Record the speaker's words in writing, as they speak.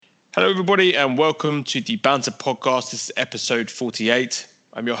Hello, everybody, and welcome to the Banter Podcast. This is episode 48.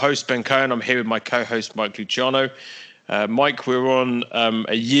 I'm your host, Ben Cohen. I'm here with my co-host, Mike Luciano. Mike, we're on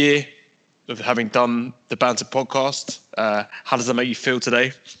a year of having done the Banter Podcast. How does that make you feel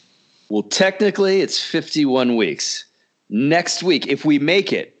today? Well, technically, it's 51 weeks. Next week, if we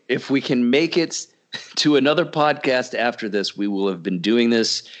can make it to another podcast after this, we will have been doing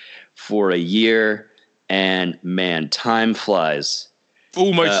this for a year. And man, time flies.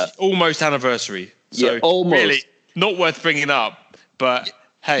 Almost anniversary. So yeah, almost. Really not worth bringing up, but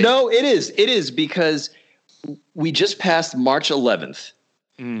hey. No, it is. It is because we just passed March 11th,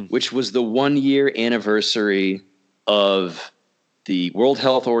 which was the 1 year anniversary of the World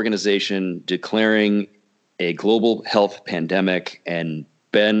Health Organization declaring a global health pandemic. And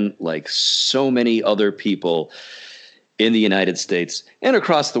Ben, like so many other people in the United States and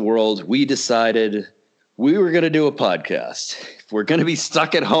across the world, we decided we were going to do a podcast. If we're going to be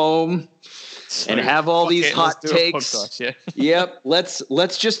stuck at home and have all these hot takes, podcast, yeah. Yep,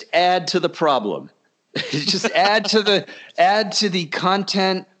 let's just add to the problem. Just add to the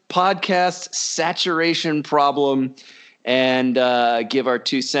content podcast saturation problem and give our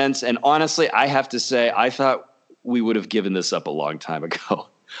 2 cents. And honestly, I have to say, I thought we would have given this up a long time ago.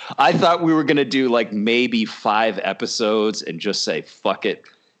 I thought we were going to do like maybe 5 episodes and just say, fuck it.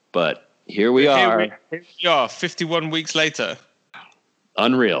 But here we are. Here we are, 51 weeks later.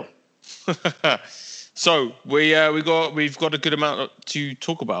 Unreal. So we've got a good amount to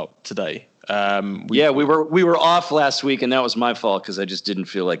talk about today. We were off last week, and that was my fault because I just didn't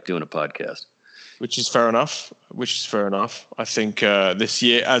feel like doing a podcast. Which is fair enough. I think this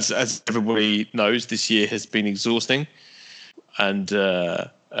year, as everybody knows, this year has been exhausting and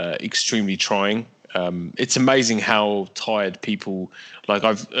extremely trying. It's amazing how tired people, like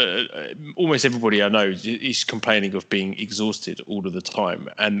almost everybody I know is complaining of being exhausted all of the time,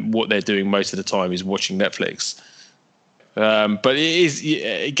 and what they're doing most of the time is watching Netflix. But it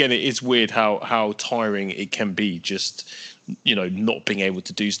is weird how tiring it can be, just, not being able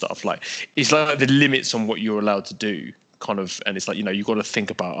to do stuff. Like, it's like the limits on what you're allowed to do. Kind of, and it's like, you've got to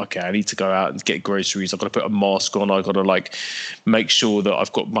think about, okay, I need to go out and get groceries. I've got to put a mask on. I've got to make sure that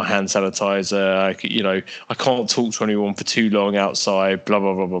I've got my hand sanitizer. I can't talk to anyone for too long outside, blah,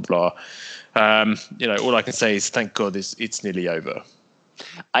 blah, blah, blah, blah. All I can say is thank God it's nearly over.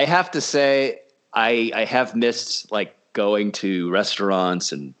 I have to say, I have missed going to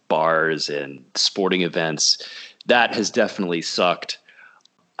restaurants and bars and sporting events. That has definitely sucked.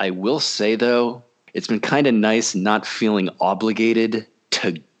 I will say though, it's been kind of nice not feeling obligated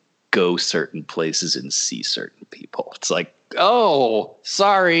to go certain places and see certain people. It's like, oh,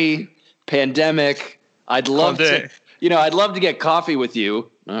 sorry, pandemic. I'd love to get coffee with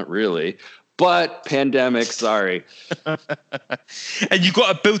you. Not really, but pandemic, sorry. And you've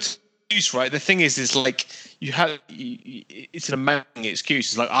got a built excuse, right? The thing is it's an amazing excuse.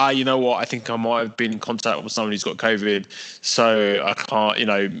 It's like, you know what? I think I might have been in contact with someone who's got COVID, so I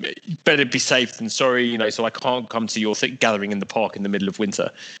can't, better be safe than sorry, so I can't come to your gathering in the park in the middle of winter.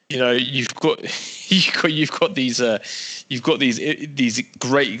 You've got these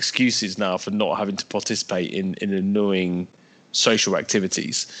great excuses now for not having to participate in annoying social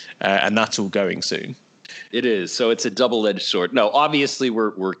activities, and that's all going soon. It is. So it's a double-edged sword. No, obviously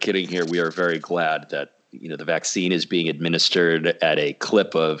we're kidding here. We are very glad that the vaccine is being administered at a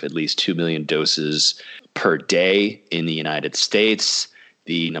clip of at least 2 million doses per day in the United States.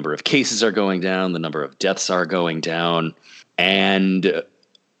 The number of cases are going down. The number of deaths are going down. And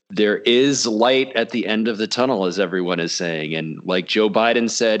there is light at the end of the tunnel, as everyone is saying. And like Joe Biden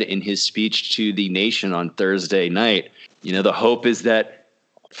said in his speech to the nation on Thursday night, the hope is that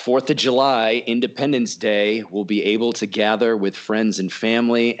 4th of July, Independence Day, we'll be able to gather with friends and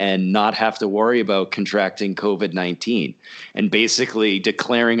family and not have to worry about contracting COVID-19 and basically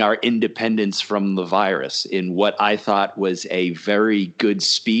declaring our independence from the virus in what I thought was a very good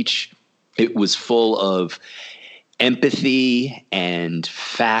speech. It was full of empathy and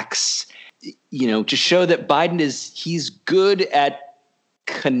facts, to show that Biden he's good at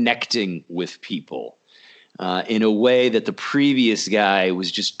connecting with people. In a way that the previous guy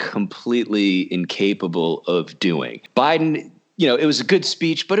was just completely incapable of doing. Biden, it was a good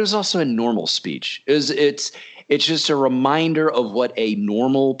speech, but it was also a normal speech. It's just a reminder of what a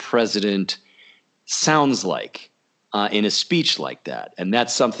normal president sounds like in a speech like that. And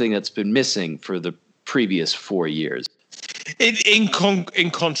that's something that's been missing for the previous 4 years. In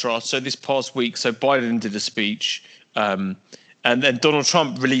contrast, so this past week, Biden did a speech, and then Donald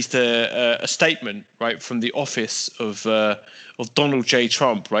Trump released a statement, right, from the office of Donald J.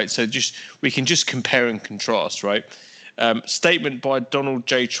 Trump, right? So we can just compare and contrast, right? Statement by Donald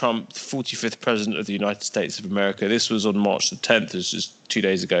J. Trump, 45th President of the United States of America. This was on March the 10th, this was 2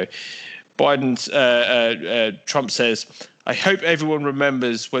 days ago. Trump says, I hope everyone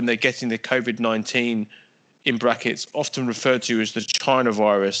remembers when they're getting the COVID-19, in brackets, often referred to as the China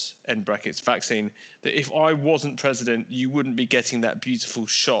virus, end brackets, vaccine, that if I wasn't president, you wouldn't be getting that beautiful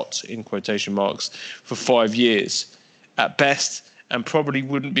shot, in quotation marks, for 5 years at best, and probably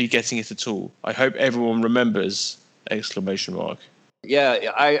wouldn't be getting it at all. I hope everyone remembers, exclamation mark.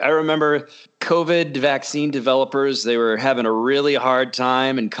 Yeah, I remember COVID vaccine developers, they were having a really hard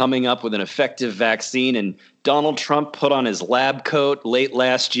time and coming up with an effective vaccine. And Donald Trump put on his lab coat late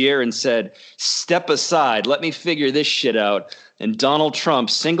last year and said, step aside, let me figure this shit out. And Donald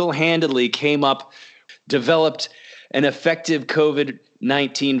Trump single-handedly developed an effective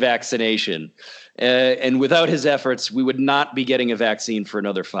COVID-19 vaccination. And without his efforts, we would not be getting a vaccine for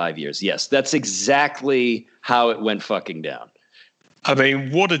another 5 years. Yes, that's exactly how it went fucking down. I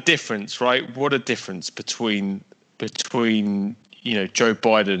mean, what a difference, right? What a difference between Joe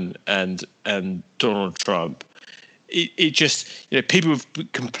Biden and Donald Trump. It just, people have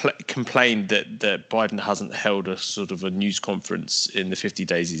complained that Biden hasn't held a sort of a news conference in the 50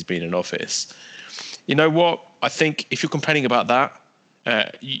 days he's been in office. You know what? I think if you're complaining about that,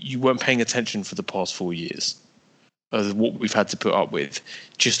 you weren't paying attention for the past 4 years of what we've had to put up with.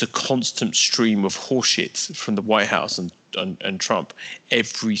 Just a constant stream of horseshit from the White House and Trump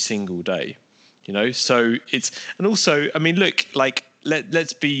every single day, so it's, and also, I mean, look, like,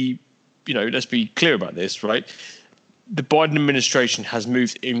 let's be clear about this, right? The Biden administration has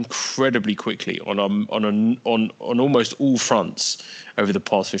moved incredibly quickly on almost all fronts over the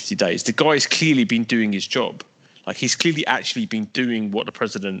past 50 days. The guy's clearly been doing his job. Like, he's clearly actually been doing what the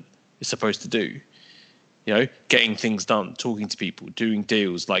president is supposed to do. Getting things done, talking to people, doing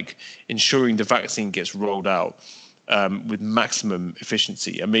deals, like ensuring the vaccine gets rolled out with maximum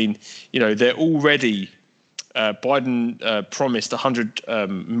efficiency. I mean, they're already, Biden promised 100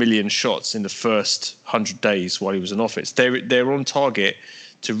 million shots in the first 100 days while he was in office. They're on target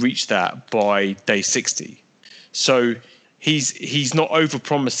to reach that by day 60. So he's not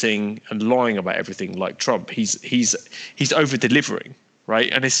over-promising and lying about everything like Trump. He's over-delivering.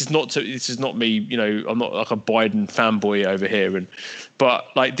 Right. And this is not me, I'm not like a Biden fanboy over here. But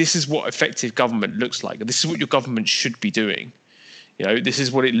like, this is what effective government looks like. This is what your government should be doing. This is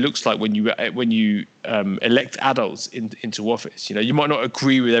what it looks like when you elect adults into office. You might not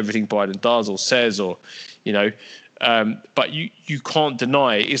agree with everything Biden does or says, but you can't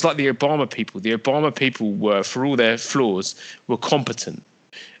deny it. It's like the Obama people. The Obama people were, for all their flaws, were competent.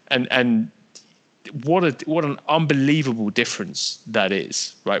 And what an unbelievable difference that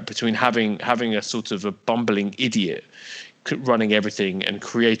is, right? Between having a sort of a bumbling idiot running everything and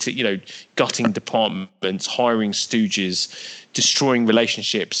creating, gutting departments, hiring stooges, destroying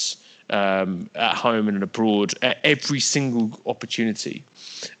relationships at home and abroad at every single opportunity.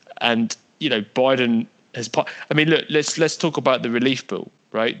 And Biden has. I mean, look, let's talk about the relief bill,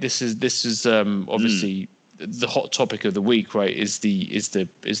 right? This is obviously. The hot topic of the week, right, is the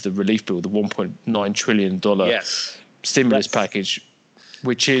relief bill, the $1.9 trillion stimulus package,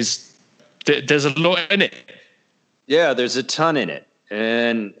 which is there's a lot in it. Yeah, there's a ton in it,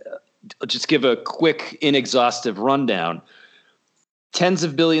 and I'll just give a quick, inexhaustive rundown. Tens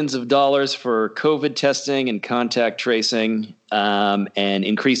of billions of dollars for COVID testing and contact tracing, and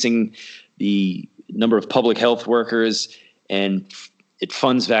increasing the number of public health workers, and it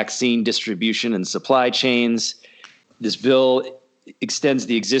funds vaccine distribution and supply chains. This bill extends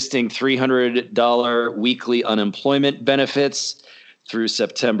the existing $300 weekly unemployment benefits through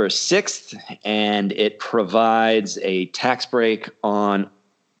September 6th, and it provides a tax break on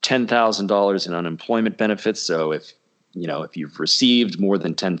 $10,000 in unemployment benefits. So if you've received more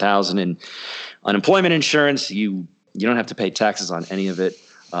than $10,000 in unemployment insurance, you don't have to pay taxes on any of it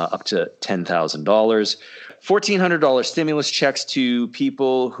up to $10,000. $1,400 stimulus checks to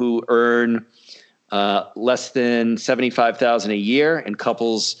people who earn less than $75,000 a year, and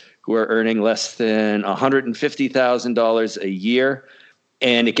couples who are earning less than $150,000 a year.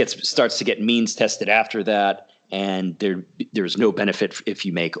 And it starts to get means tested after that. And there's no benefit if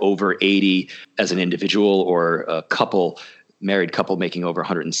you make over 80 as an individual, or a married couple making over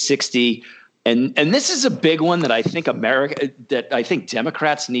 160. And this is a big one that I think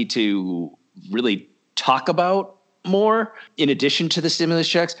Democrats need to really talk about more. In addition to the stimulus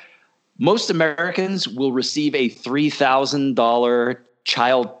checks, most Americans will receive a $3,000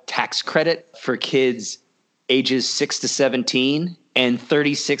 child tax credit for kids ages 6 to 17, and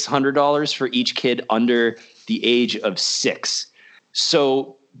 $3,600 for each kid under the age of 6.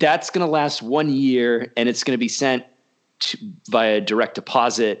 So that's going to last 1 year, and it's going to be sent via direct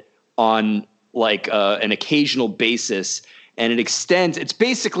deposit on like an occasional basis. And it's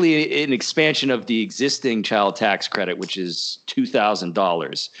basically an expansion of the existing child tax credit, which is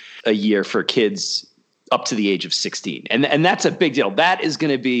 $2,000 a year for kids up to the age of 16. And that's a big deal. That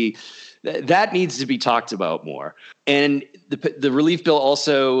needs to be talked about more. And the relief bill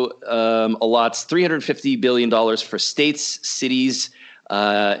also allots $350 billion for states, cities,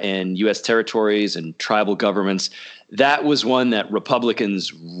 and U.S. territories and tribal governments. That was one that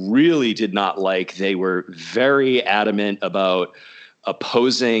Republicans really did not like. They were very adamant about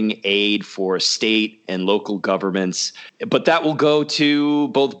opposing aid for state and local governments. But that will go to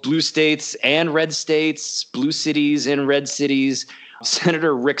both blue states and red states, blue cities and red cities.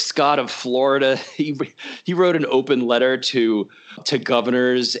 Senator Rick Scott of Florida, he wrote an open letter to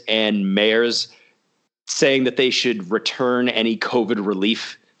governors and mayors saying that they should return any COVID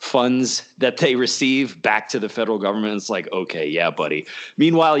relief funds that they receive back to the federal government. It's like, okay, yeah, buddy.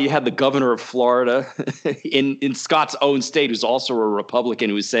 Meanwhile, you had the governor of Florida in Scott's own state, who's also a Republican,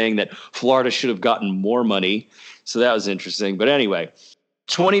 who was saying that Florida should have gotten more money. So that was interesting. But anyway,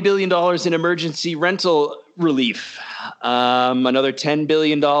 $20 billion in emergency rental relief, another $10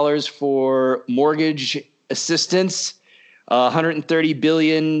 billion for mortgage assistance, $130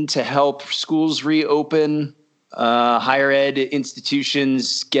 billion to help schools reopen. Higher ed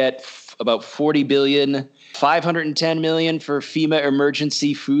institutions get about $40 billion, $510 million for FEMA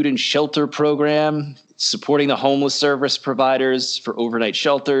emergency food and shelter program, supporting the homeless service providers for overnight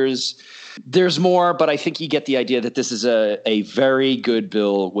shelters. There's more, but I think you get the idea that this is a very good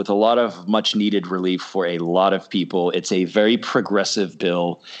bill with a lot of much needed relief for a lot of people. It's a very progressive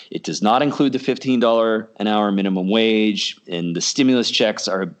bill. It does not include the $15 an hour minimum wage, and the stimulus checks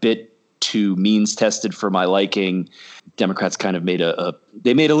are a bit too means tested for my liking. Democrats kind of made a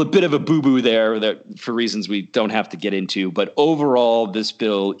bit of a boo-boo there that for reasons we don't have to get into. But overall, this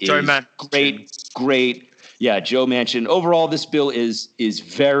bill is great. Yeah, Joe Manchin. Overall, this bill is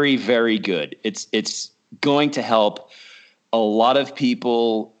very, very good. It's going to help a lot of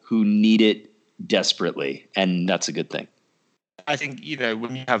people who need it desperately, and that's a good thing. I think,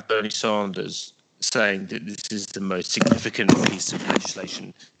 when you have Bernie Sanders saying that this is the most significant piece of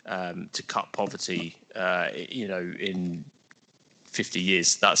legislation to cut poverty, in 50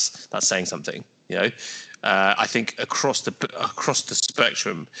 years, that's saying something. I think across the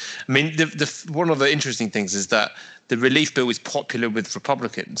spectrum. I mean, one of the interesting things is that the relief bill is popular with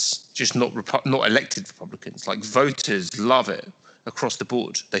Republicans, just not elected Republicans. Like, voters love it across the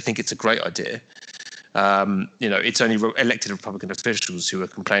board. They think it's a great idea. It's only elected Republican officials who are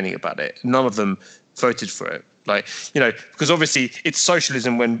complaining about it. None of them voted for it. Because obviously it's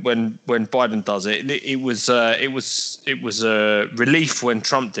socialism when Biden does it. It was a relief when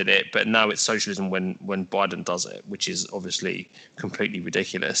Trump did it, but now it's socialism when Biden does it, which is obviously completely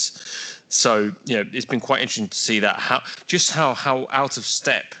ridiculous. So it's been quite interesting to see that how out of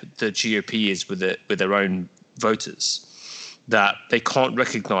step the GOP is with their own voters, that they can't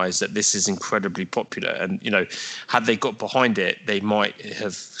recognize that this is incredibly popular. And, had they got behind it, they might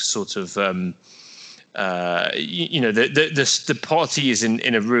have sort of, the party is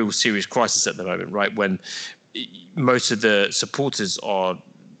in a real serious crisis at the moment, right? When most of the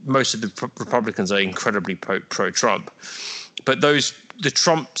Republicans are incredibly pro-Trump. But the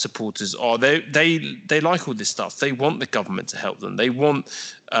Trump supporters they like all this stuff. They want the government to help them. They want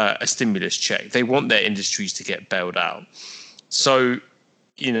a stimulus check. They want their industries to get bailed out. So,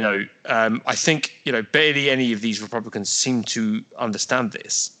 I think, barely any of these Republicans seem to understand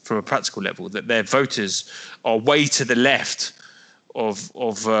this from a practical level, that their voters are way to the left of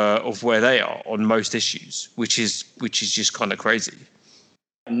where they are on most issues, which is just kind of crazy.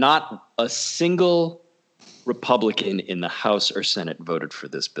 Not a single Republican in the House or Senate voted for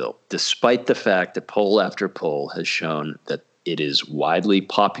this bill, despite the fact that poll after poll has shown that it is widely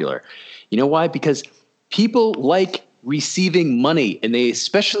popular. You know why? Because people like receiving money, and they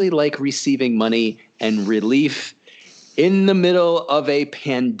especially like receiving money and relief in the middle of a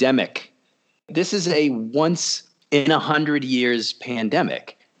pandemic. This is a once in 100 years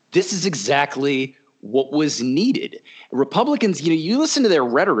pandemic. This is exactly what was needed. Republicans, you listen to their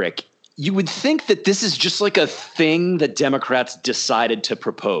rhetoric, you would think that this is just like a thing that Democrats decided to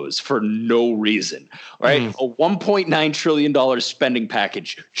propose for no reason, right? A $1.9 trillion spending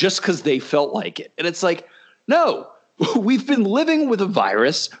package just because they felt like it. And it's like, no. We've been living with a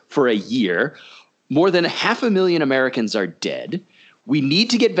virus for a year. More than 500,000 Americans are dead. We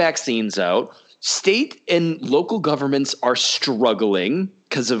need to get vaccines out. State and local governments are struggling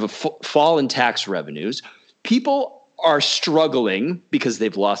because of a fall in tax revenues. People are struggling because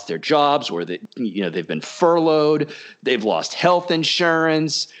they've lost their jobs or they've been furloughed, they've lost health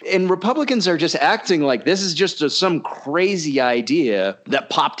insurance. And Republicans are just acting like this is just some crazy idea that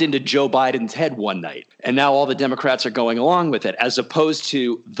popped into Joe Biden's head one night. And now all the Democrats are going along with it, as opposed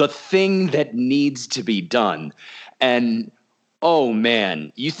to the thing that needs to be done. And, oh,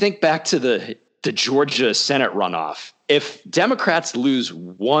 man, you think back to the Georgia Senate runoff. If Democrats lose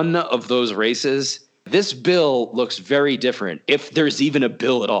one of those races, this bill looks very different, if there's even a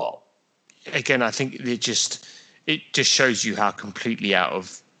bill at all. Again, I think it just shows you how completely out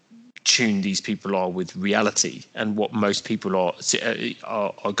of tune these people are with reality and what most people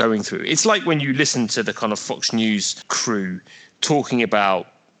are going through. It's like when you listen to the kind of Fox News crew talking about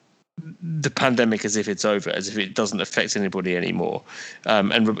the pandemic as if it's over, as if it doesn't affect anybody anymore.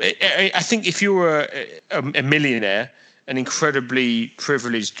 And I think if you were a millionaire, an incredibly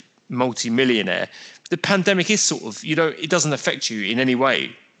privileged multi-millionaire, the pandemic is sort of, it doesn't affect you in any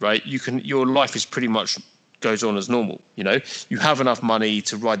way, right? Your life is pretty much goes on as normal. You have enough money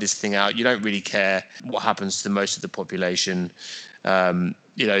to ride this thing out. You don't really care what happens to most of the population.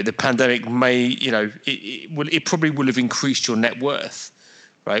 The pandemic may, it probably will have increased your net worth,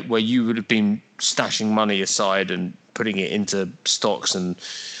 right? Where you would have been stashing money aside and putting it into stocks and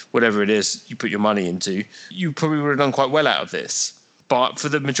whatever it is you put your money into, you probably would have done quite well out of this. But for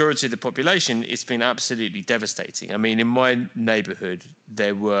the majority of the population, it's been absolutely devastating. I mean, in my neighborhood,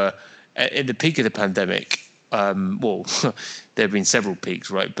 there were, at the peak of the pandemic, there have been several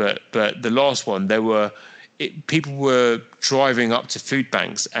peaks, right? But the last one, people were driving up to food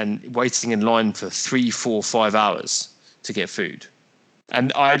banks and waiting in line for 3, 4, 5 hours to get food.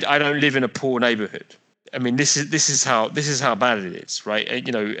 And I don't live in a poor neighborhood. I mean, this is how bad it is, right?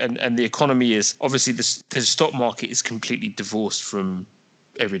 And the economy is obviously the stock market is completely divorced from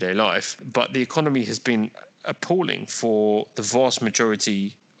everyday life, but the economy has been appalling for the vast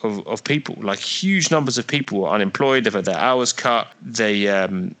majority of people. Like huge numbers of people are unemployed. They've had their hours cut.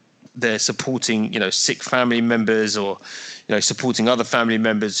 They're supporting sick family members or supporting other family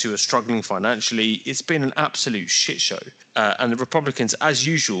members who are struggling financially. It's been an absolute shit show, and the Republicans, as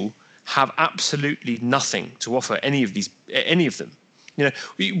usual, have absolutely nothing to offer any of them.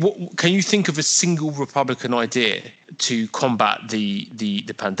 Can you think of a single Republican idea to combat the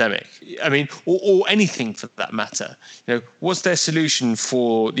pandemic? I mean, or anything for that matter. What's their solution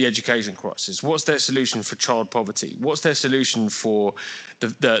for the education crisis? What's their solution for child poverty? What's their solution for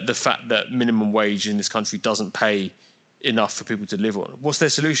the fact that minimum wage in this country doesn't pay enough for people to live on? What's their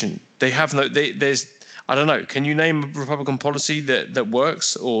solution? They have there's I don't know. Can you name a Republican policy that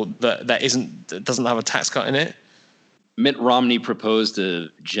works or that doesn't have a tax cut in it? Mitt Romney proposed a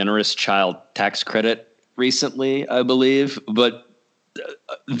generous child tax credit recently, I believe. But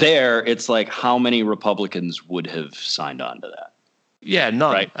there, it's like how many Republicans would have signed on to that? Yeah,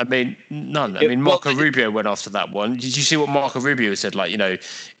 none. Right? I mean, none. I mean, Marco Rubio went after that one. Did you see what Marco Rubio said? Like,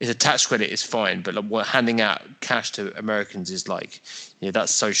 it's a tax credit is fine, but like, handing out cash to Americans is like,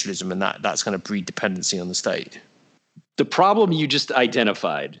 that's socialism, and that's going to breed dependency on the state. The problem you just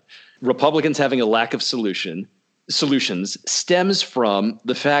identified, Republicans having a lack of solutions, stems from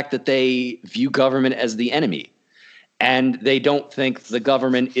the fact that they view government as the enemy. And they don't think the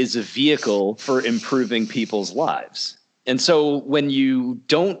government is a vehicle for improving people's lives. And so when you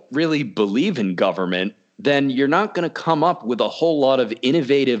don't really believe in government, then you're not going to come up with a whole lot of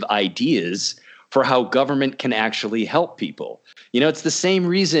innovative ideas for how government can actually help people. It's the same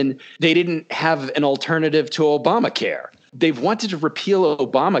reason they didn't have an alternative to Obamacare. They've wanted to repeal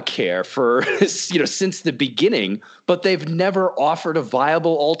Obamacare for, since the beginning, but they've never offered a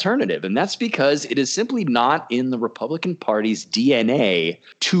viable alternative. And that's because it is simply not in the Republican Party's DNA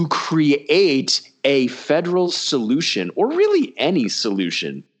to create a federal solution, or really any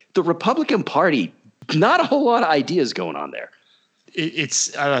solution. The Republican Party, not a whole lot of ideas going on there.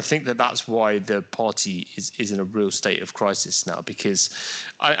 And I think that's why the party is in a real state of crisis now, because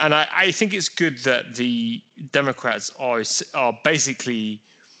I think it's good that the Democrats are basically,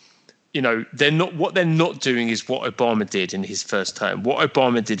 they're not doing is what Obama did in his first term. What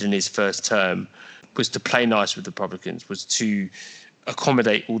Obama did in his first term was to play nice with the Republicans, was to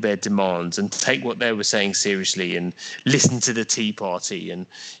accommodate all their demands and take what they were saying seriously and listen to the Tea Party and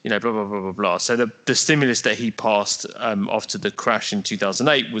blah blah blah blah blah. So the stimulus that he passed after the crash in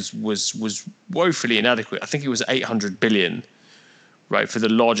 2008 was woefully inadequate. I think it was 800 billion, right, for the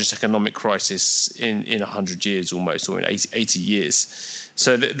largest economic crisis in 100 years almost, or in 80 years.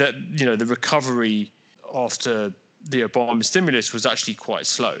 So that the recovery after the Obama stimulus was actually quite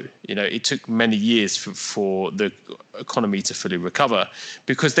slow. It took many years for the economy to fully recover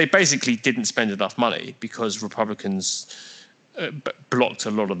because they basically didn't spend enough money because Republicans blocked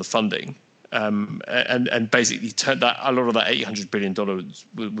a lot of the funding. And basically turned that a lot of that $800 billion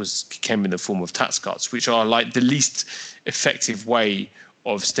came in the form of tax cuts, which are like the least effective way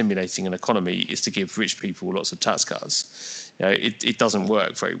of stimulating an economy is to give rich people lots of tax cuts. It doesn't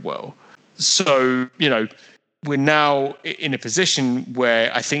work very well. So, we're now in a position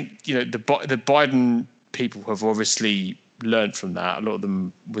where I think, the Biden people have obviously learned from that. A lot of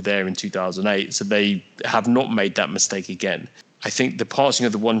them were there in 2008, so they have not made that mistake again. I think the passing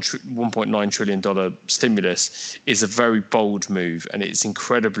of the $1.9 trillion stimulus is a very bold move, and it's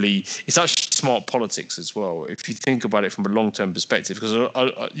actually smart politics as well. If you think about it from a long-term perspective, because,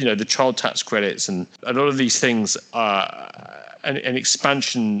 the child tax credits and a lot of these things are an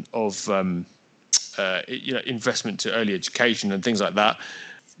expansion of, investment to early education and things like that.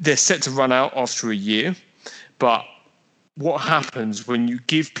 They're set to run out after a year, but what happens when you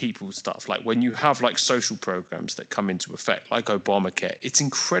give people stuff, like when you have like social programs that come into effect, like Obamacare, it's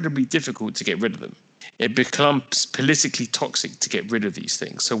incredibly difficult to get rid of them. It becomes politically toxic to get rid of these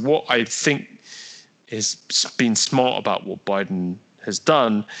things. So what I think has been smart about what Biden has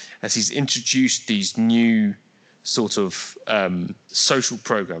done as he's introduced these new sort of social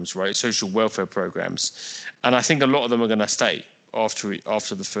programs, right? Social welfare programs. And I think a lot of them are going to stay after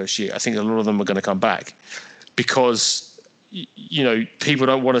the first year. I think a lot of them are going to come back because people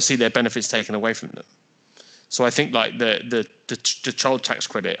don't want to see their benefits taken away from them. So I think like the child tax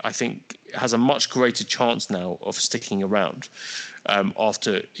credit, I think has a much greater chance now of sticking around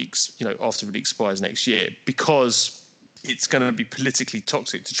after it expires next year, because it's going to be politically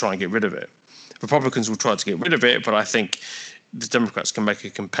toxic to try and get rid of it. Republicans will try to get rid of it, but I think the Democrats can make a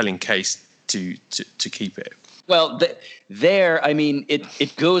compelling case to keep it. Well,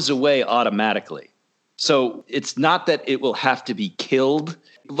 it goes away automatically. So it's not that it will have to be killed.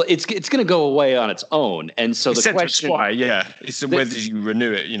 It's going to go away on its own. And so the question, it's whether you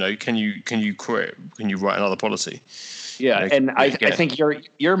renew it. Can you quit? Can you write another policy? Yeah, and I think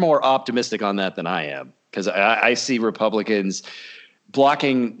you're more optimistic on that than I am, because I see Republicans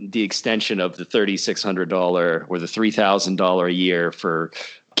blocking the extension of the $3,600 or the $3,000 a year for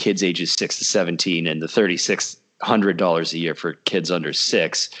kids ages 6 to 17 and the $3,600 a year for kids under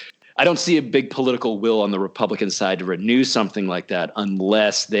 6. I don't see a big political will on the Republican side to renew something like that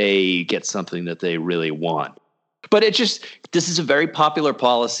unless they get something that they really want. But this is a very popular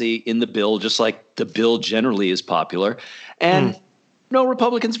policy in the bill, just like the bill generally is popular. And no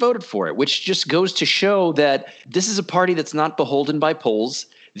Republicans voted for it, which just goes to show that this is a party that's not beholden by polls.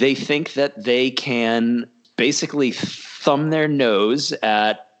 They think that they can basically thumb their nose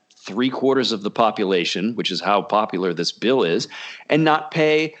at 3/4 of the population, which is how popular this bill is, and not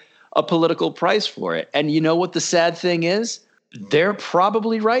pay a political price for it. And you know what the sad thing is? They're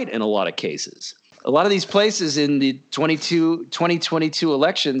probably right in a lot of cases. A lot of these places in the 2022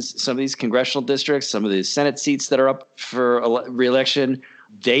 elections, some of these congressional districts, some of the Senate seats that are up for re-election,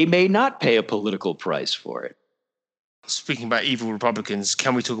 they may not pay a political price for it. Speaking about evil Republicans,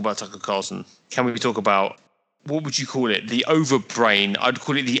 can we talk about Tucker Carlson? Can we talk about, what would you call it? The overbrain. I'd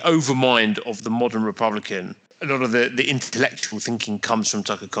call it the overmind of the modern Republican. A lot of the intellectual thinking comes from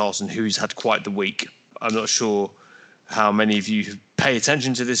Tucker Carlson, who's had quite the week. I'm not sure how many of you pay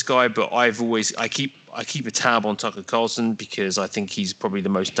attention to this guy, but I keep a tab on Tucker Carlson because I think he's probably the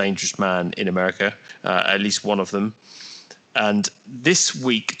most dangerous man in America, at least one of them. And this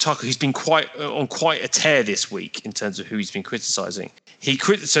week, Tucker, he's been quite a tear this week in terms of who he's been criticizing.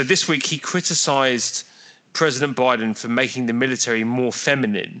 So this week he criticized President Biden for making the military more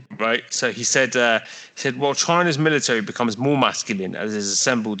feminine, right? So he said, while China's military becomes more masculine as it has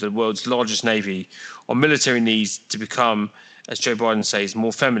assembled the world's largest navy, our military needs to become, as Joe Biden says,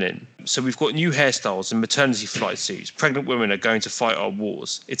 more feminine. So we've got new hairstyles and maternity flight suits. Pregnant women are going to fight our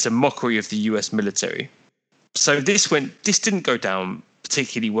wars. It's a mockery of the US military. So this didn't go down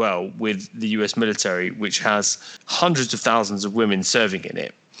particularly well with the US military, which has hundreds of thousands of women serving in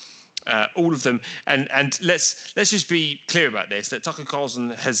it. All of them, and let's just be clear about this: that Tucker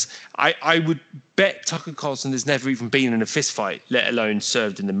Carlson I would bet Tucker Carlson has never even been in a fist fight, let alone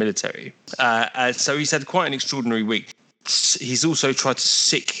served in the military. So he's had quite an extraordinary week. He's also tried to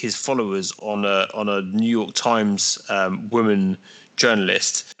sick his followers on a New York Times woman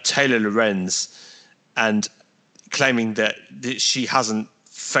journalist, Taylor Lorenz, and claiming that she hasn't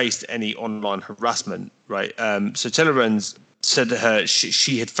faced any online harassment. Right? So Taylor Lorenz said to her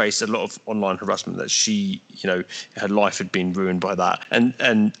she had faced a lot of online harassment, that her life had been ruined by that.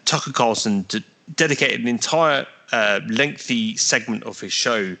 And Tucker Carlson dedicated an entire lengthy segment of his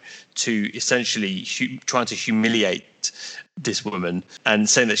show to essentially trying to humiliate this woman and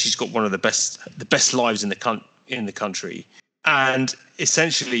saying that she's got one of the best lives in the country. And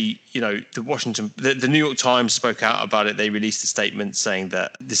essentially, the New York Times spoke out about it. They released a statement saying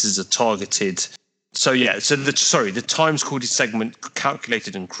that this is a targeted. The Times called his segment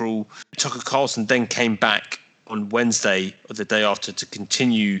calculated and cruel. Tucker Carlson then came back on Wednesday or the day after to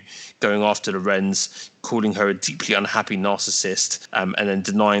continue going after the Wrens, calling her a deeply unhappy narcissist, and then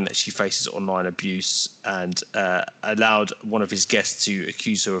denying that she faces online abuse, and allowed one of his guests to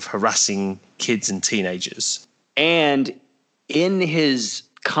accuse her of harassing kids and teenagers. And in his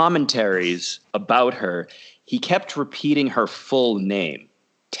commentaries about her, he kept repeating her full name,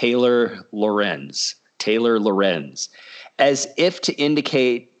 Taylor Lorenz, as if to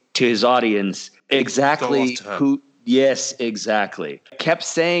indicate to his audience exactly who. Yes, exactly. Kept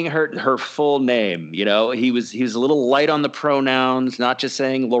saying her full name. He was a little light on the pronouns, not just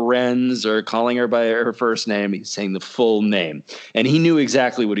saying Lorenz or calling her by her first name. He's saying the full name, and he knew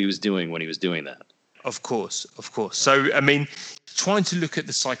exactly what he was doing when he was doing that. Of course. So, I mean, trying to look at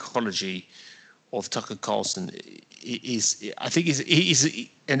the psychology of Tucker Carlson is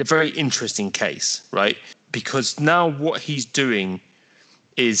in a very interesting case, right? Because now what he's doing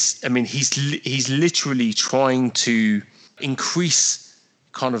is, I mean, he's literally trying to increase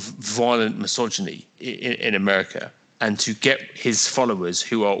kind of violent misogyny in America, and to get his followers,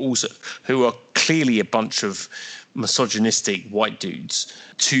 who are clearly a bunch of misogynistic white dudes,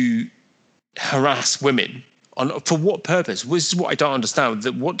 to harass women. For what purpose? This is what I don't understand.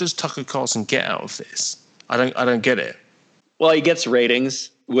 What does Tucker Carlson get out of this? I don't get it. Well, he gets ratings,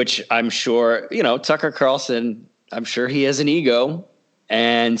 which I'm sure, Tucker Carlson, I'm sure he has an ego,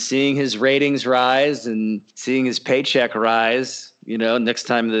 and seeing his ratings rise and seeing his paycheck rise, next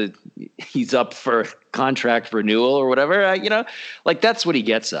time he's up for contract renewal or whatever, that's what he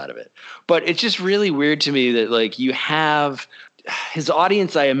gets out of it. But it's just really weird to me that you have his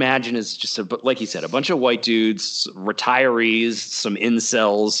audience, I imagine, is just like you said, a bunch of white dudes, retirees, some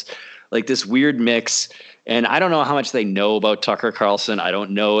incels, this weird mix. And I don't know how much they know about Tucker Carlson. I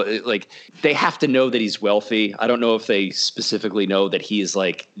don't know. They have to know that he's wealthy. I don't know if they specifically know that he is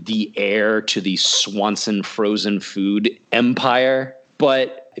the heir to the Swanson frozen food empire.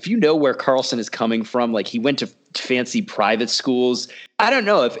 But if you know where Carlson is coming from, he went to fancy private schools. I don't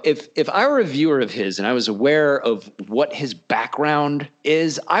know if I were a viewer of his and I was aware of what his background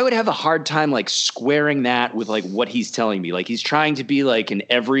is, I would have a hard time squaring that with what he's telling me. He's trying to be an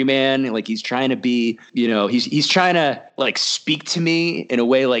everyman. He's trying to be, he's trying to speak to me in a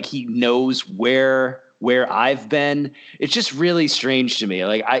way he knows where I've been. It's just really strange to me.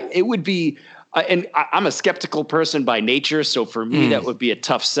 It would be, and I'm a skeptical person by nature, so for me that would be a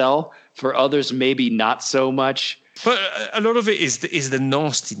tough sell. For others, maybe not so much. But a lot of it is the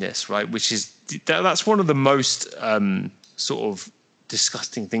nastiness, right? Which is that's one of the most sort of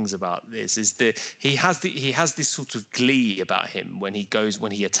disgusting things about this is that he has this sort of glee about him when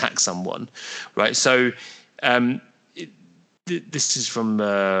he attacks someone, right? So this is from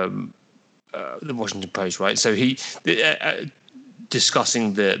the Washington Post, right? So he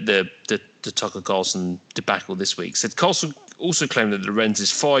discussing the Tucker Carlson debacle this week, said Carlson also claimed that Lorenz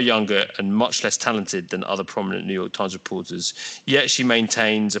is far younger and much less talented than other prominent New York Times reporters, yet she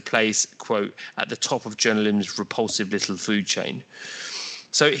maintains a place, quote, at the top of journalism's repulsive little food chain.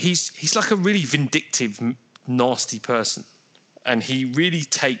 So he's like a really vindictive, nasty person, and he really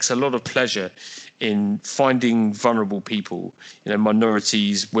takes a lot of pleasure in finding vulnerable people,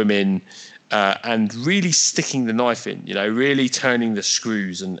 minorities, women, and really sticking the knife in, really turning the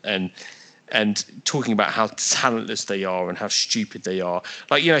screws and talking about how talentless they are and how stupid they are.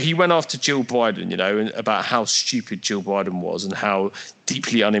 He went after Jill Biden, and about how stupid Jill Biden was and how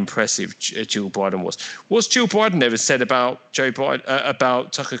deeply unimpressive Jill Biden was. What's Jill Biden ever said about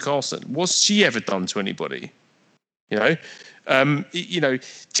about Tucker Carlson? What's she ever done to anybody? He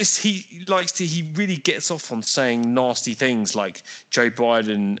really gets off on saying nasty things like Joe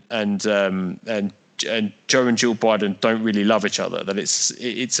Biden and Joe and Jill Biden don't really love each other. That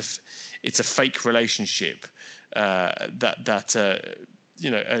it's a fake relationship. A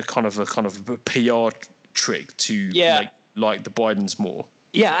kind of a PR trick to like the Bidens more.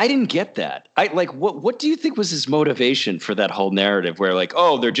 Yeah, I didn't get that. What do you think was his motivation for that whole narrative where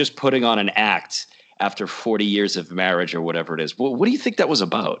they're just putting on an act after 40 years of marriage or whatever it is? What do you think that was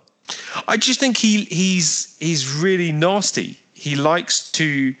about? I just think he's really nasty. He likes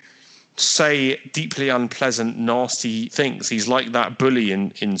to say deeply unpleasant, nasty things. He's like that bully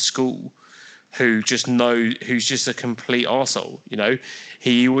in school who's just a complete arsehole.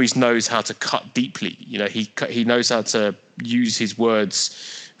 He always knows how to cut deeply. He knows how to use his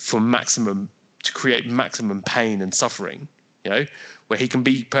words to create maximum pain and suffering. Where he can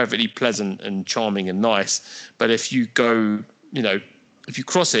be perfectly pleasant and charming and nice, but if you go, if you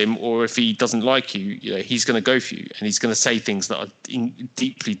cross him, or if he doesn't like you, he's going to go for you, and he's going to say things that are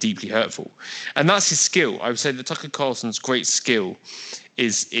deeply, deeply hurtful. And that's his skill. I would say that Tucker Carlson's great skill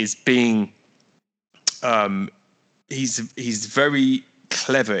is being, he's very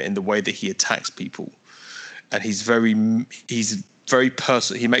clever in the way that he attacks people, and he's very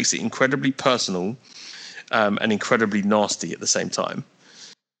personal. He makes it incredibly personal, and incredibly nasty at the same time.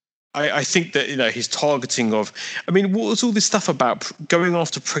 I think that his targeting of, what was all this stuff about going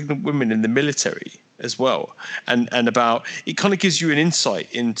after pregnant women in the military as well, and about, it kind of gives you an insight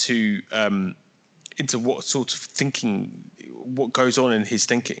into what sort of thinking, what goes on in his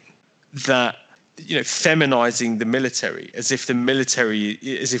thinking, that feminizing the military as if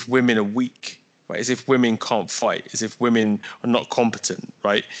women are weak, right? As if women can't fight, as if women are not competent,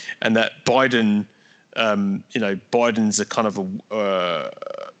 right? And that Biden's a kind of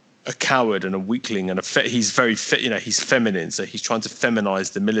a coward and a weakling, and he's very he's feminine, so he's trying to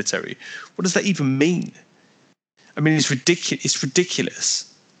feminize the military. What does that even mean? It's ridiculous. It's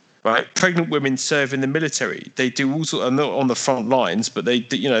ridiculous, right? Pregnant women serve in the military. They do all sorts, not on the front lines, but they,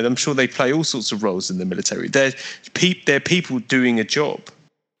 I'm sure they play all sorts of roles in the military. They're people doing a job,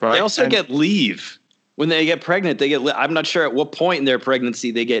 right? They also get leave when they get pregnant. I'm not sure at what point in their pregnancy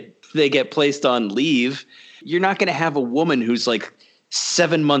they get placed on leave. You're not going to have a woman who's like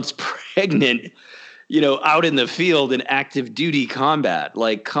 7 months pregnant, out in the field in active duty combat.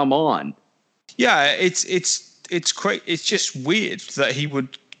 Like, come on. Yeah, it's great. It's just weird that he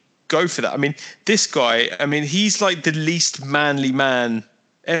would go for that. This guy, he's like the least manly man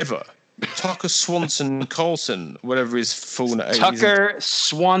ever. Tucker Swanson Carlson, whatever his full name is. Tucker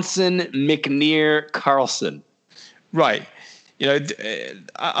Swanson McNear Carlson. Right.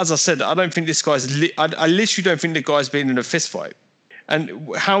 As I said, I don't think this guy's. I literally don't think the guy's been in a fist fight.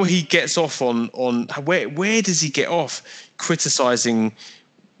 And how he gets off on where does he get off criticizing,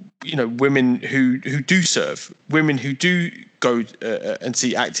 women who do serve, women who do go and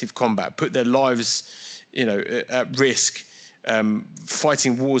see active combat, put their lives, at risk,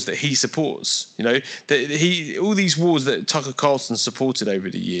 fighting wars that he supports. All these wars that Tucker Carlson supported over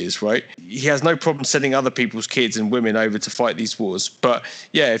the years, right? He has no problem sending other people's kids and women over to fight these wars. But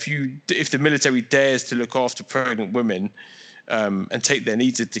yeah, if the military dares to look after pregnant women, and take their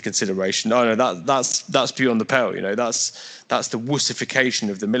needs into consideration, that's beyond the pale. That's the wussification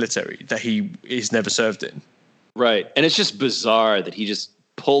of the military that he is never served in. Right, and it's just bizarre that he just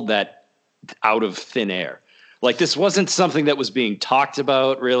pulled that out of thin air. Like, this wasn't something that was being talked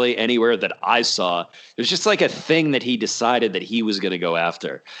about really anywhere that I saw. It was just like a thing that he decided that he was going to go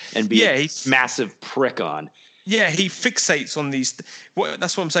after and be a massive prick on. Yeah, he fixates on these.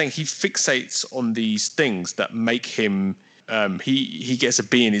 That's what I'm saying. He fixates on these things that make him. He gets a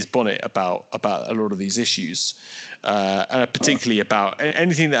bee in his bonnet about a lot of these issues, and particularly about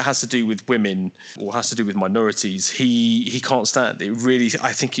anything that has to do with women or has to do with minorities. He can't stand it. Really,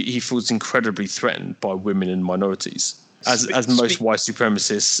 I think he feels incredibly threatened by women and minorities, as most white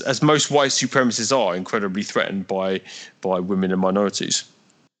supremacists are incredibly threatened by women and minorities.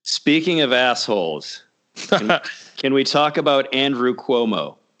 Speaking of assholes, can we talk about Andrew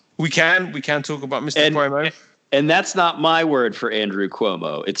Cuomo? We can talk about Mr. Cuomo. And that's not my word for Andrew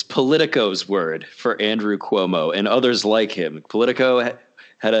Cuomo. It's Politico's word for Andrew Cuomo and others like him. Politico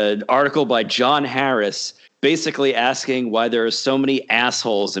had an article by John Harris basically asking why there are so many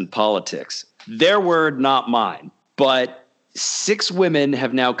assholes in politics. Their word, not mine. But 6 women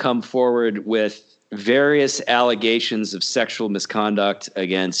have now come forward with various allegations of sexual misconduct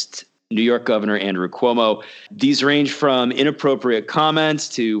against New York Governor Andrew Cuomo. These range from inappropriate comments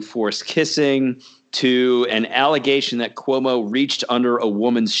to forced kissing to an allegation that Cuomo reached under a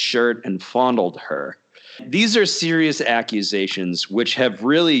woman's shirt and fondled her. These are serious accusations which have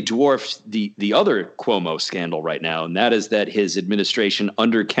really dwarfed the other Cuomo scandal right now, and that is that his administration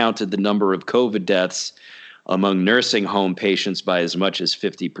undercounted the number of COVID deaths among nursing home patients by as much as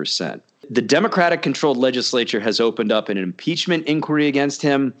 50%. The Democratic-controlled legislature has opened up an impeachment inquiry against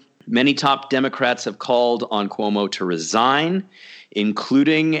him. Many top Democrats have called on Cuomo to resign,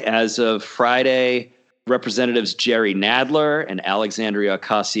 including, as of Friday, Representatives Jerry Nadler and Alexandria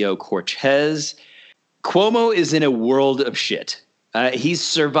Ocasio-Cortez. Cuomo is in a world of shit. He's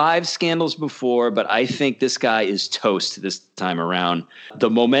survived scandals before, but I think this guy is toast this time around. The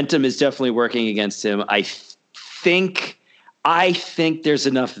momentum is definitely working against him. I think I think there's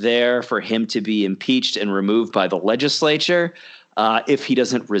enough there for him to be impeached and removed by the legislature if he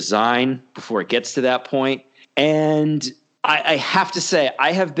doesn't resign before it gets to that point. And I have to say,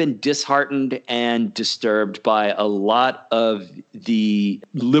 I have been disheartened and disturbed by a lot of the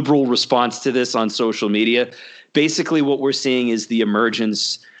liberal response to this on social media. Basically, what we're seeing is the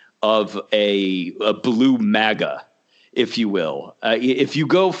emergence of a blue MAGA, if you will. If you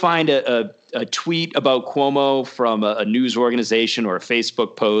go find a tweet about Cuomo from a news organization or a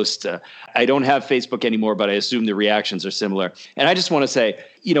Facebook post, I don't have Facebook anymore, but I assume the reactions are similar. And I just want to say,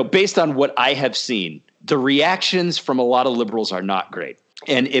 based on what I have seen, the reactions from a lot of liberals are not great.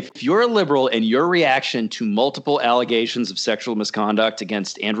 And if you're a liberal and your reaction to multiple allegations of sexual misconduct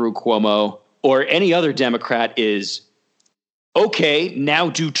against Andrew Cuomo or any other Democrat is, okay, now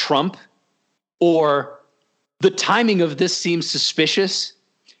do Trump, or the timing of this seems suspicious,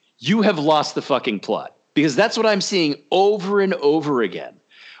 you have lost the fucking plot. Because that's what I'm seeing over and over again.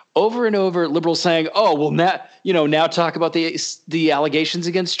 Over and over, liberals saying, oh, well, now talk about the allegations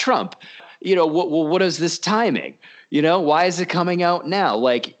against Trump. What is this timing? Why is it coming out now?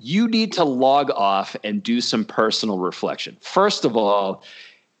 Like, you need to log off and do some personal reflection. First of all,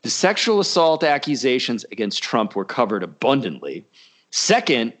 the sexual assault accusations against Trump were covered abundantly.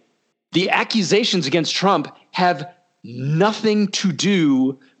 Second, the accusations against Trump have nothing to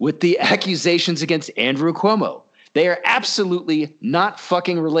do with the accusations against Andrew Cuomo. They are absolutely not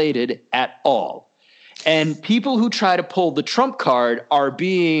fucking related at all. And people who try to pull the Trump card are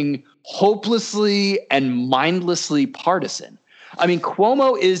being hopelessly and mindlessly partisan. I mean,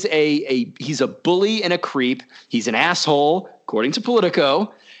 Cuomo is he's a bully and a creep. He's an asshole, according to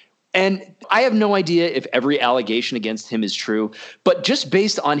Politico. And I have no idea if every allegation against him is true, but just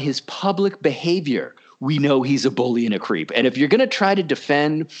based on his public behavior, we know he's a bully and a creep. And if you're going to try to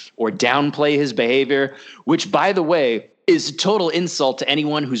defend or downplay his behavior, which, by the way, is a total insult to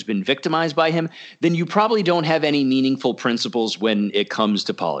anyone who's been victimized by him, then you probably don't have any meaningful principles when it comes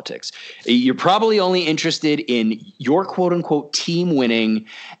to politics. You're probably only interested in your quote unquote team winning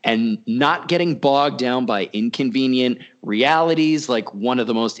and not getting bogged down by inconvenient realities like one of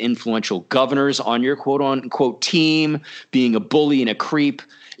the most influential governors on your quote unquote team being a bully and a creep.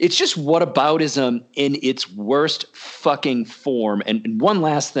 It's just whataboutism in its worst fucking form. And one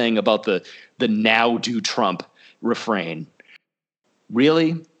last thing about the now do Trump refrain.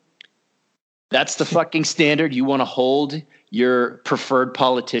 Really? That's the fucking standard you want to hold your preferred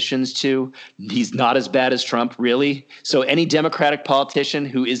politicians to? He's not as bad as Trump, really? So any Democratic politician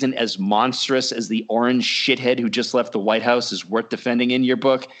who isn't as monstrous as the orange shithead who just left the White House is worth defending in your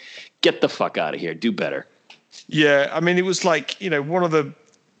book? Get the fuck out of here. Do better. Yeah, I mean, it was like, one of the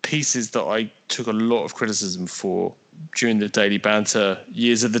pieces that I took a lot of criticism for during the Daily Banter,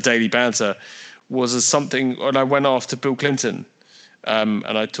 years of the Daily Banter, was as something, and I went after Bill Clinton, and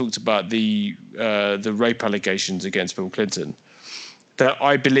I talked about the rape allegations against Bill Clinton that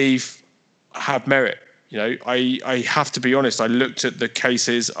I believe have merit. I have to be honest. I looked at the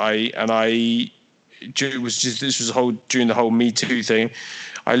cases. This was during the whole Me Too thing.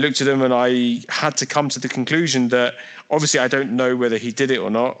 I looked at them and I had to come to the conclusion that obviously I don't know whether he did it or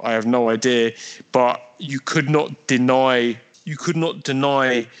not. I have no idea, but you could not deny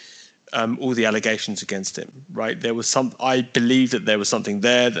all the allegations against him, right? There was I believe that there was something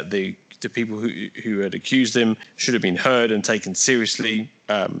there that the people who had accused him should have been heard and taken seriously,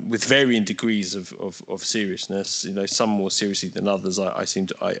 with varying degrees of seriousness. Some more seriously than others.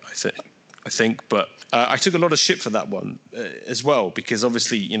 I think, but I took a lot of shit for that one as well, because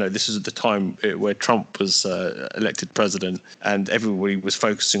obviously, this was at the time where Trump was elected president, and everybody was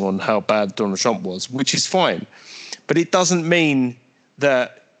focusing on how bad Donald Trump was, which is fine, but it doesn't mean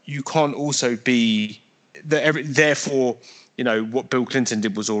that you can't also be therefore, what Bill Clinton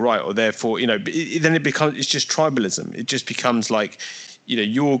did was all right, or therefore, then it's just tribalism. It just becomes like,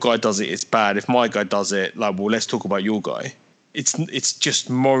 your guy does it, it's bad. If my guy does it, like, well, let's talk about your guy. It's just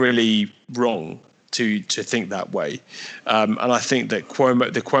morally wrong to think that way. And I think that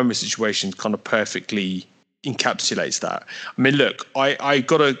the Cuomo situation kind of perfectly encapsulates that. I mean, look, I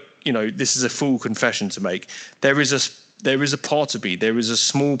gotta, this is a full confession to make. There is a part of me, there is a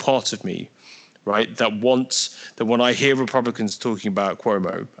small part of me, right, that wants that when I hear Republicans talking about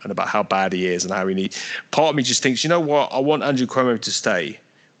Cuomo and about how bad he is and how part of me just thinks, you know what, I want Andrew Cuomo to stay,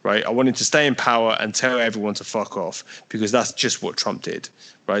 right? I want him to stay in power and tell everyone to fuck off, because that's just what Trump did,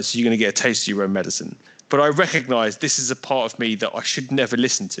 right? So you're going to get a taste of your own medicine. but I recognize this is a part of me that I should never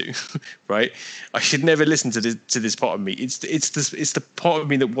listen to, right? I should never listen to this part of me. It's the part of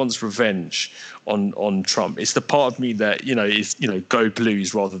me that wants revenge on Trump. It's the part of me that, is, go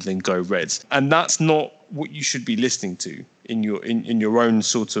Blues rather than go Reds. And that's not what you should be listening to in your own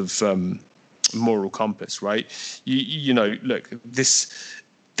sort of moral compass, right? Look,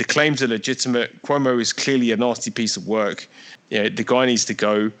 the claims are legitimate. Cuomo is clearly a nasty piece of work. The guy needs to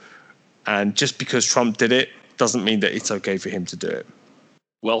go. And just because Trump did it doesn't mean that it's okay for him to do it.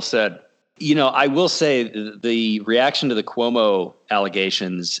 Well said. I will say the reaction to the Cuomo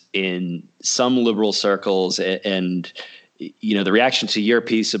allegations in some liberal circles and the reaction to your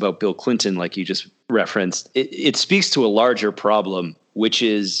piece about Bill Clinton, like you just referenced, it speaks to a larger problem, which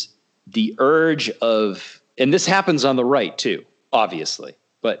is the urge of, and this happens on the right too, obviously,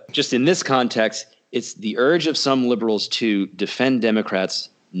 but just in this context, it's the urge of some liberals to defend Democrats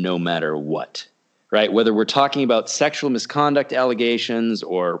no matter what, right? Whether we're talking about sexual misconduct allegations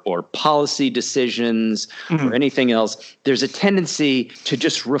or policy decisions or anything else, there's a tendency to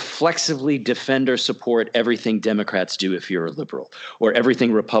just reflexively defend or support everything Democrats do if you're a liberal, or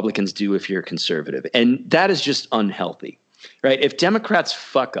everything Republicans do if you're conservative. And that is just unhealthy, right? If Democrats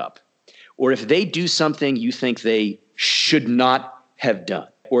fuck up, or if they do something you think they should not have done,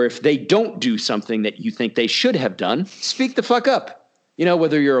 or if they don't do something that you think they should have done, speak the fuck up.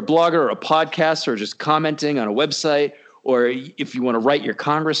 Whether you're a blogger or a podcast or just commenting on a website, or if you want to write your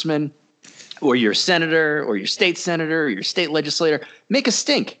congressman or your senator or your state senator or your state legislator, make a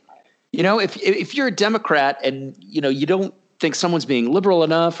stink. If you're a Democrat and, you don't think someone's being liberal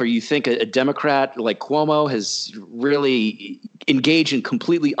enough, or you think a Democrat like Cuomo has really engaged in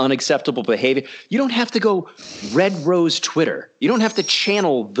completely unacceptable behavior, you don't have to go red rose Twitter. You don't have to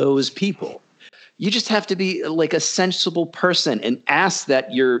channel those people. You just have to be like a sensible person and ask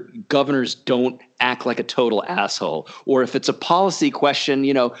that your governors don't act like a total asshole. Or if it's a policy question,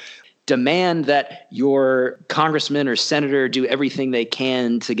 demand that your congressman or senator do everything they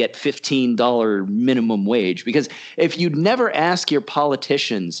can to get $15 minimum wage. Because if you never ask your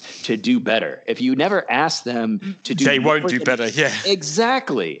politicians to do better, if you never ask them to do, they won't do better. Yeah,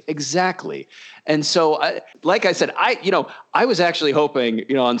 exactly. And so, like I said, I was actually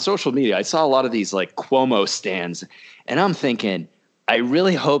hoping, on social media, I saw a lot of these like Cuomo stands, and I'm thinking, I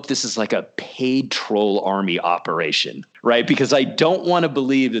really hope this is like a paid troll army operation, right? Because I don't want to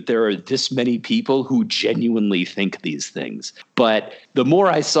believe that there are this many people who genuinely think these things. But the more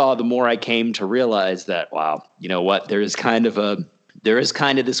I saw, the more I came to realize that, wow, you know what? There is kind of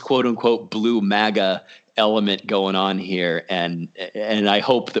this quote unquote blue MAGA element going on here, and I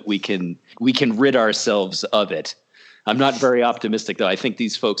hope that we can rid ourselves of it. I'm not very optimistic, though. I think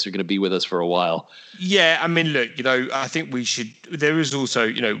these folks are going to be with us for a while. Yeah, I mean, look, I think we should. There is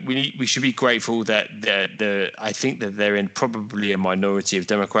also, we should be grateful that I think that they're in probably a minority of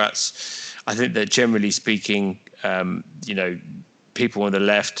Democrats. I think that generally speaking, people on the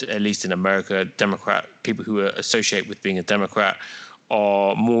left, at least in America, people who associate with being a Democrat,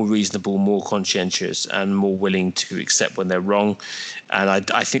 are more reasonable, more conscientious, and more willing to accept when they're wrong. And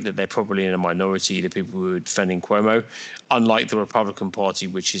I think that they're probably in a minority, the people who are defending Cuomo, unlike the Republican Party,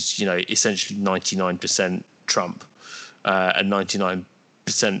 which is, essentially 99% Trump and 99%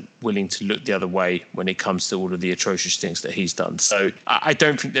 willing to look the other way when it comes to all of the atrocious things that he's done. So I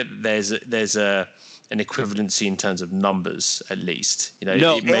don't think that there's an equivalency in terms of numbers, at least.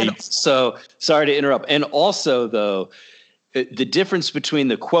 So sorry to interrupt. And also, though, the difference between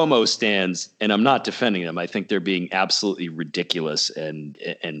the Cuomo stands, and I'm not defending them, I think they're being absolutely ridiculous and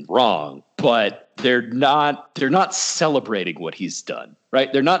wrong, but they're not celebrating what he's done,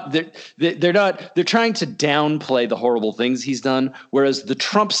 right? They're trying to downplay the horrible things he's done, whereas the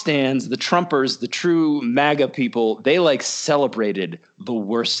Trump stands, the Trumpers, the true MAGA people, they celebrated the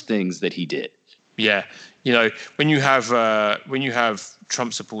worst things that he did. Yeah. When you have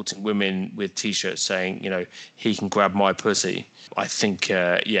Trump supporting women with T-shirts saying, he can grab my pussy, I think,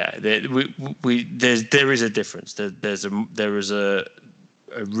 there is a difference. There is a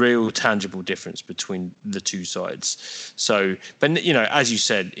real tangible difference between the two sides. So, but as you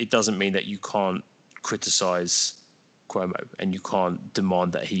said, it doesn't mean that you can't criticize Cuomo and you can't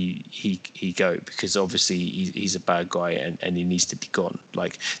demand that he go, because obviously he's a bad guy and he needs to be gone.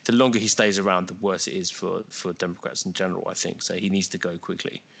 Like, the longer he stays around, the worse it is for Democrats in general, I think. So he needs to go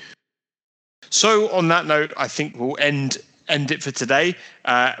quickly. So on that note, I think we'll end it for today.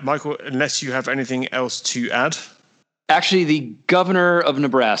 Michael, unless you have anything else to add. Actually, the governor of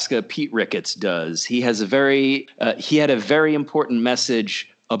Nebraska, Pete Ricketts, does. He had a very important message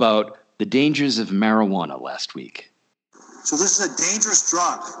about the dangers of marijuana last week. So this is a dangerous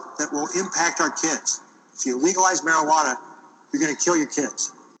drug that will impact our kids. If you legalize marijuana, you're going to kill your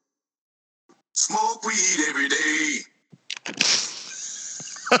kids. Smoke weed every day.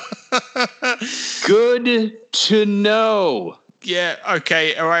 Good to know. Yeah,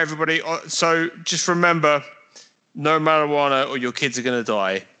 okay. All right, everybody. So just remember, no marijuana or your kids are going to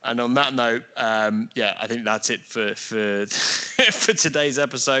die. And on that note, I think that's it for for today's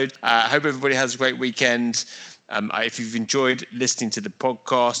episode. I hope everybody has a great weekend. If you've enjoyed listening to the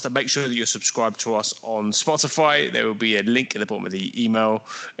podcast, make sure that you're subscribed to us on Spotify. There will be a link at the bottom of the email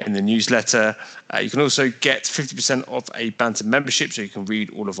in the newsletter. You can also get 50% off a Banter membership, so you can read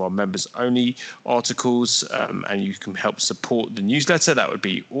all of our members-only articles, and you can help support the newsletter. That would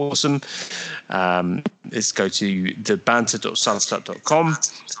be awesome. Let's go to thebanter.substack.com,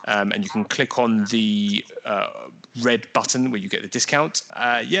 and you can click on the red button where you get the discount.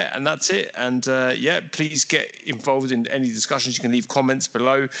 And that's it. And please get involved in any discussions. You can leave comments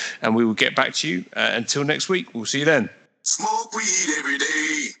below, and we will get back to you. Until next week, we'll see you then. Smoke weed every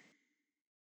day.